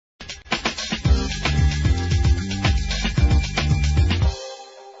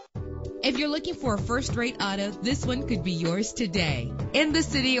If you're looking for a first-rate auto, this one could be yours today. In the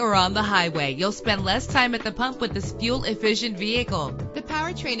city or on the highway, you'll spend less time at the pump with this fuel-efficient vehicle. The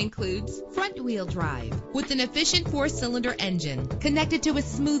powertrain includes front-wheel drive with an efficient 4-cylinder engine connected to a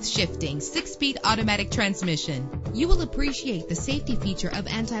smooth shifting 6-speed automatic transmission. You will appreciate the safety feature of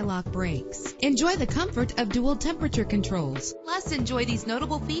anti-lock brakes. Enjoy the comfort of dual temperature controls. Plus, enjoy these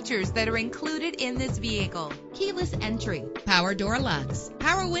notable features that are included in this vehicle: keyless entry, power door locks,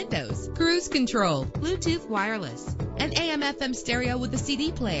 power windows, cruise control, Bluetooth wireless, an AM/FM stereo with a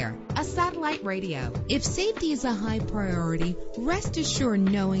CD player, a satellite radio. If safety is a high priority, rest assured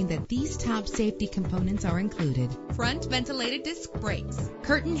knowing that these top safety components are included: front ventilated disc brakes,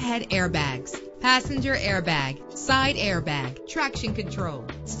 curtain head airbags, passenger airbag, side airbag, traction control,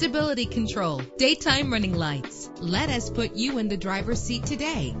 stability control, daytime running lights. Let us put you in the driver's seat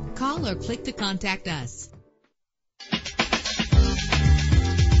today. Call or click to contact us.